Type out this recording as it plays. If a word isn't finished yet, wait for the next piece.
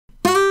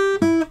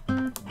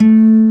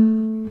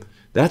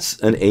That's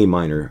an A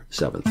minor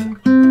 7th.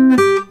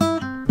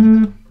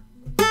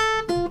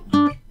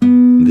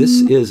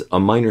 This is a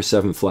minor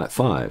 7 flat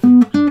 5.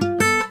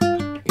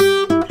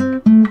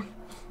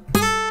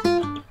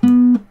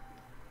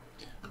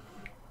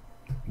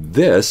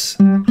 This,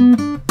 G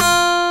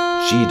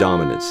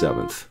dominant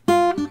 7th.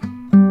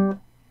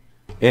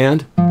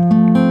 And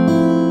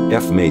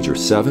F major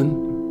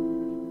 7.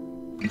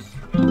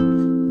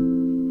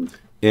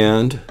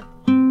 And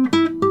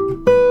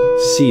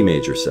C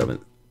major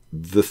 7.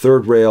 The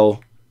third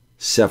rail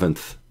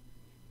 7th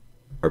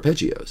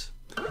arpeggios.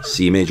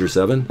 C major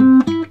 7,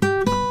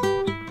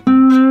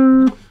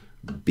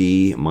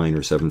 B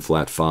minor 7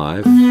 flat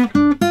 5,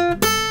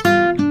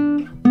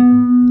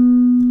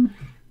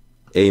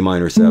 A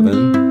minor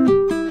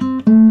 7,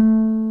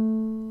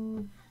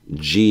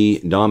 G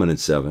dominant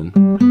 7,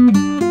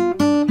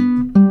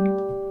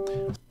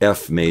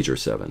 F major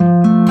 7.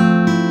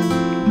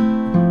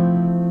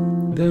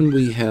 Then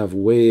we have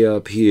way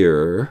up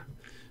here,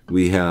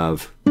 we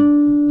have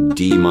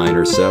D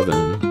minor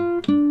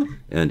 7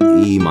 and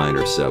E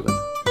minor 7.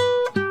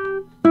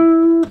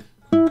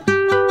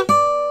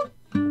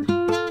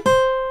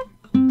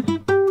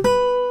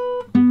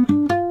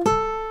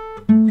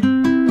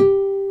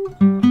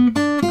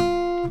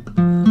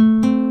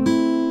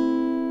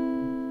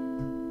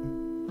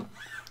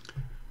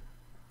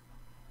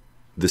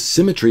 The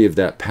symmetry of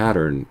that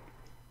pattern,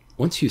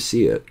 once you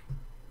see it,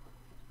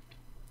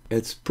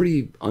 it's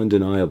pretty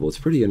undeniable, it's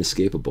pretty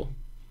inescapable.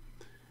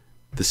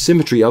 The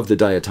symmetry of the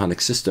diatonic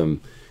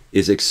system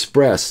is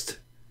expressed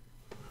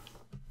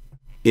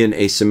in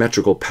a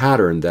symmetrical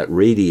pattern that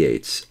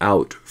radiates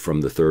out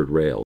from the third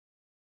rail.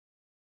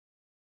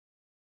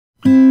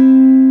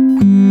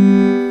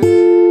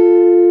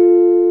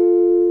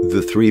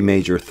 The three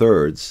major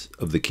thirds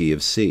of the key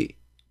of C.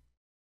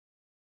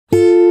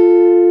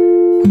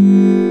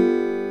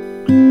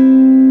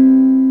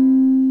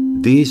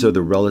 These are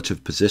the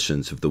relative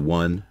positions of the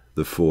 1,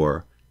 the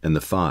 4, and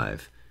the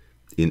 5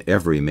 in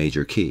every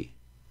major key.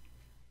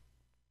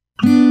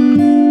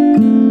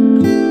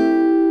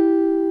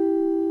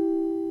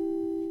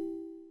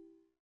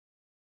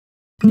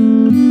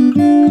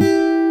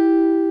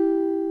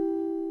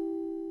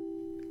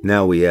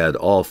 Now we add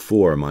all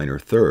 4 minor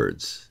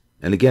thirds,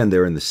 and again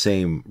they're in the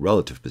same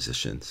relative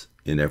positions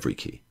in every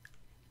key.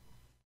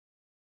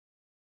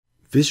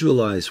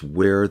 Visualize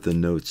where the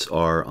notes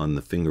are on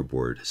the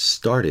fingerboard,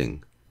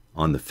 starting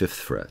on the 5th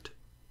fret,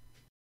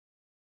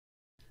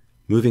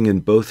 moving in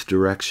both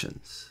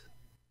directions.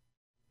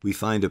 We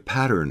find a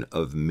pattern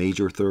of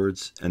major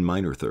thirds and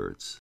minor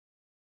thirds.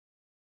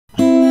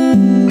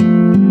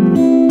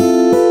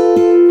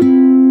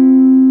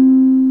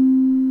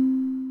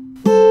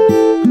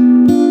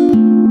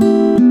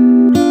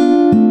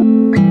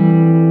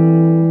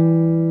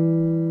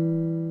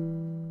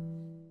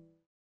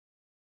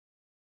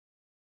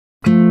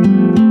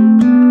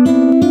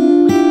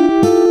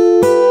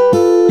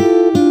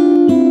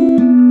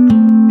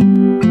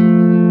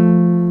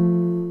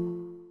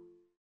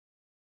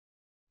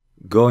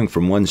 Going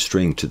from one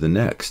string to the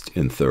next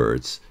in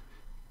thirds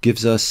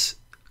gives us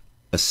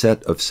a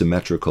set of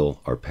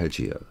symmetrical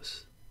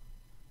arpeggios.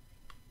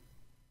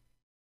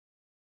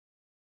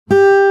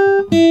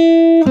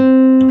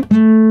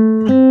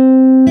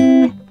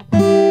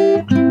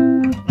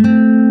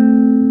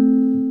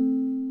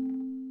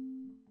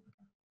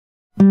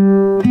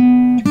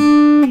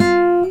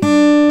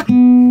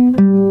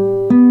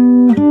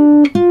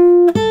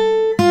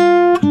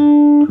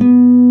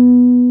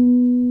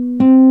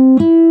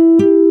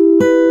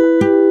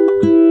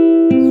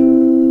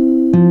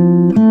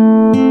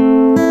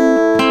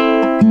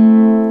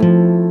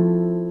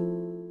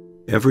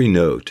 Every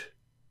note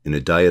in a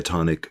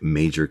diatonic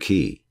major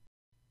key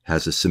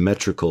has a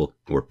symmetrical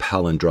or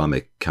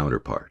palindromic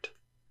counterpart.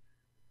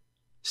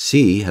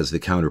 C has the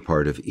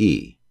counterpart of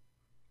E.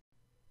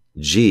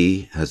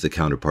 G has the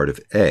counterpart of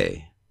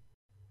A.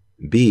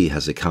 B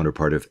has a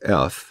counterpart of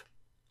F.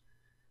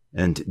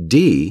 And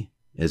D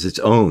has its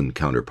own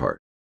counterpart.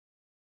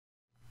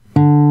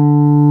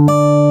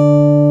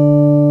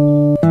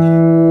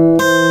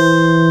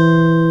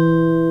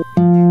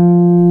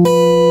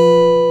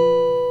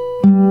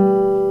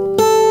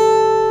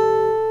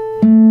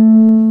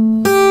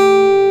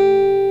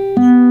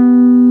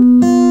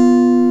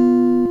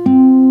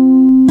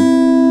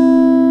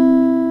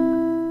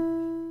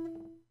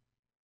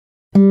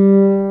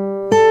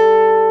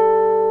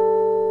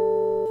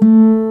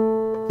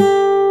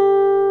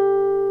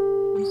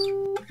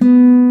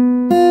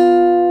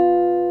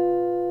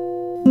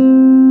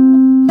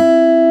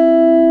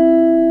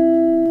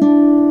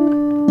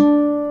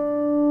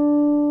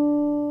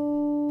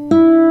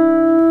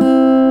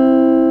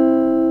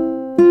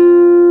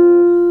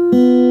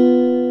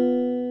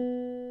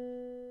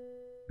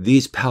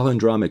 These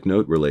palindromic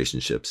note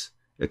relationships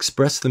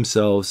express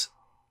themselves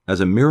as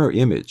a mirror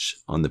image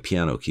on the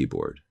piano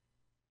keyboard.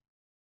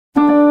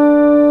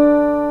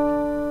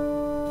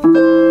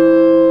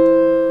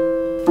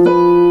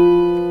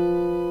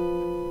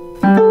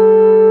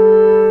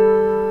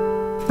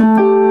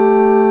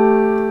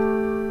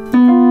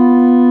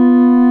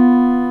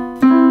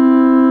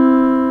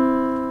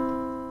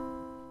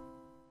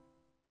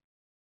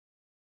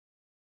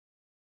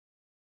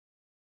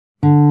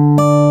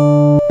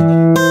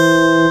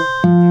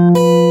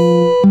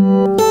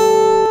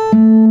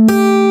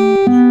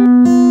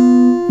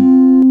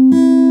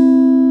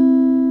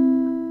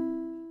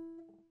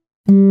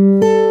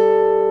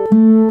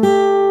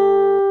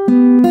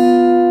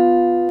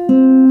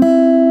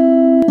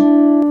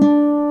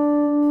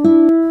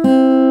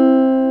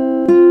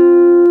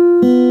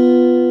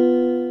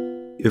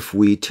 If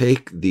we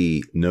take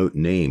the note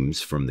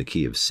names from the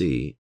key of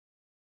C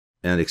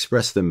and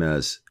express them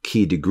as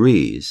key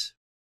degrees,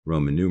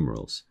 Roman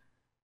numerals,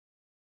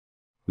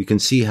 we can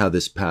see how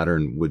this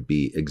pattern would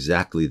be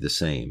exactly the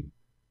same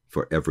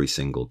for every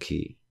single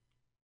key.